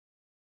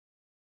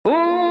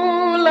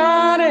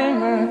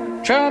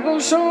trouble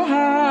so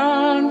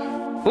hard.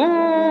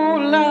 Ooh,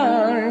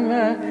 Lord,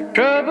 my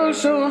trouble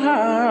so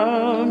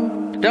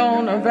hard.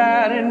 Don't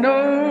nobody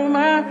know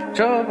my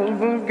trouble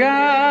but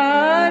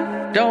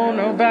God. Don't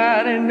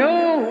nobody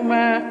know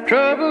my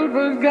trouble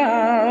but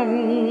God.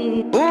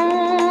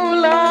 Ooh,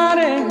 Lord,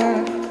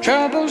 my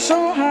trouble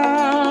so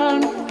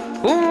hard.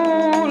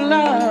 Ooh,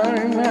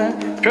 Lord, my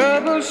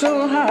trouble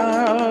so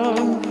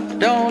hard.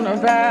 Don't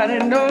nobody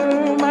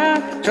know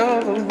my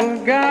trouble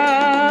but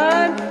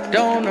God.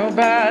 Don't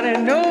nobody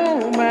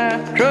know my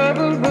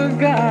trouble but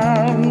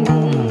God.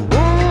 Ooh,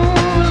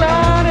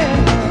 Lord,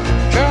 my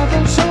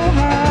trouble so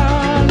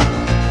hard.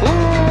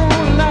 Ooh,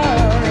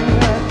 Lord,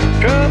 my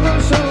trouble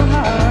so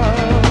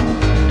hard.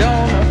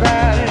 Don't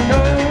nobody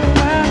know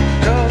my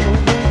trouble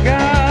but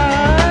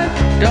God.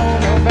 Don't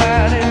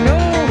nobody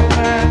know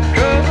my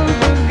trouble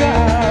but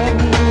God.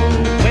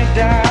 Went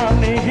down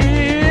the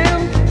hill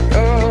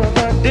the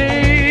other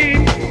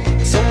day,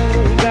 so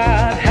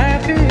got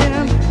happy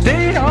and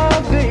stayed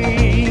all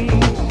day.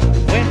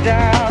 Went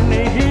down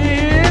the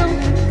hill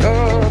the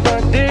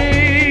other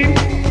day,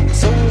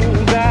 so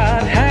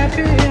got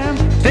happy and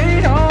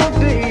stayed all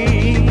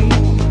day.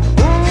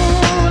 Ooh,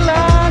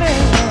 Lord,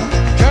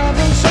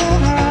 trouble so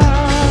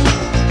hard.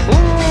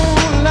 Ooh,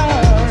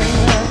 Lord,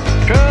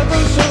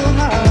 trouble so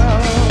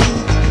hard.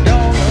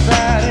 Don't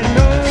nobody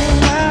know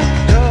my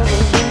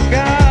trouble but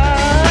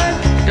God.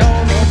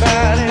 Don't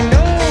nobody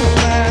know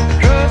my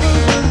trouble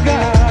but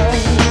God.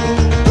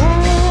 Ooh,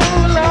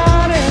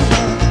 Lord,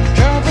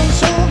 trouble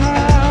so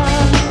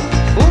hard.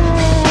 Ooh,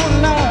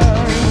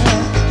 Lord,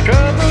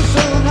 trouble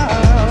so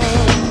hard.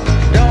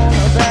 Don't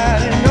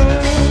nobody know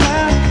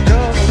my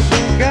trouble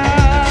but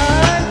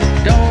God.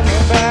 Don't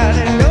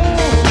nobody know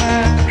my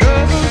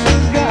trouble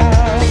but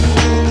God.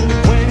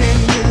 Went in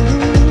the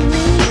room,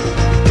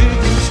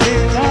 didn't stay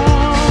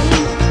long.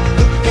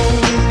 Looked on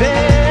the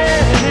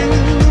bed and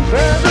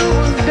brother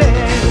was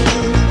dead.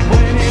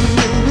 Went in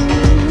the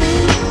room,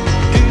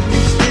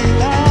 didn't stay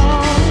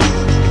long.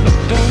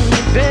 Looked on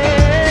the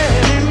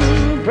bed and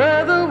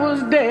brother was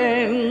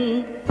dead.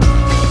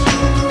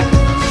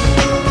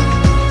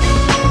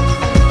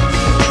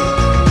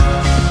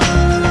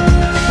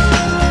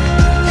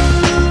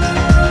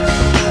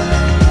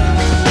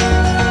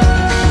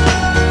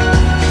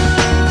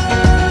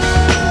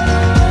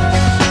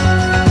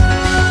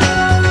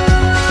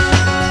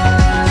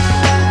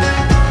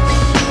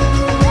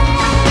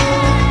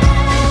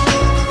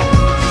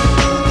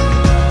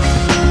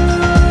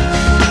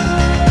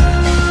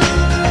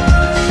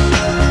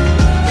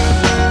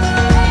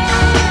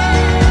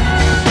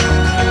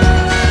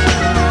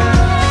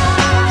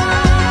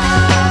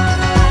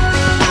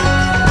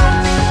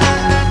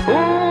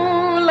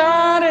 Ooh,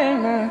 Lord,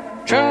 my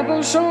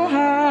trouble so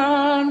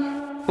hard.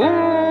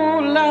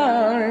 Ooh,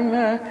 Lord,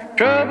 my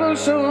trouble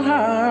so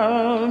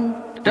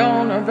hard.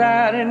 Don't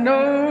nobody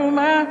know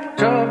my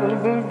trouble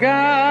but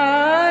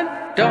God.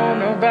 Don't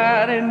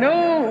nobody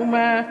know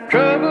my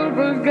trouble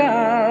but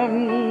God.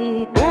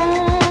 Ooh,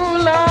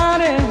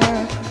 Lord,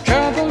 my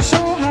trouble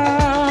so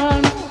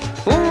hard.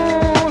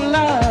 Ooh,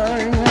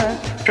 Lord, my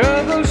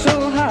trouble so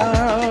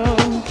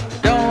hard.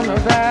 Don't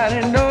nobody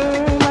know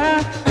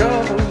my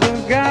trouble but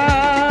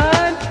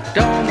God.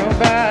 Don't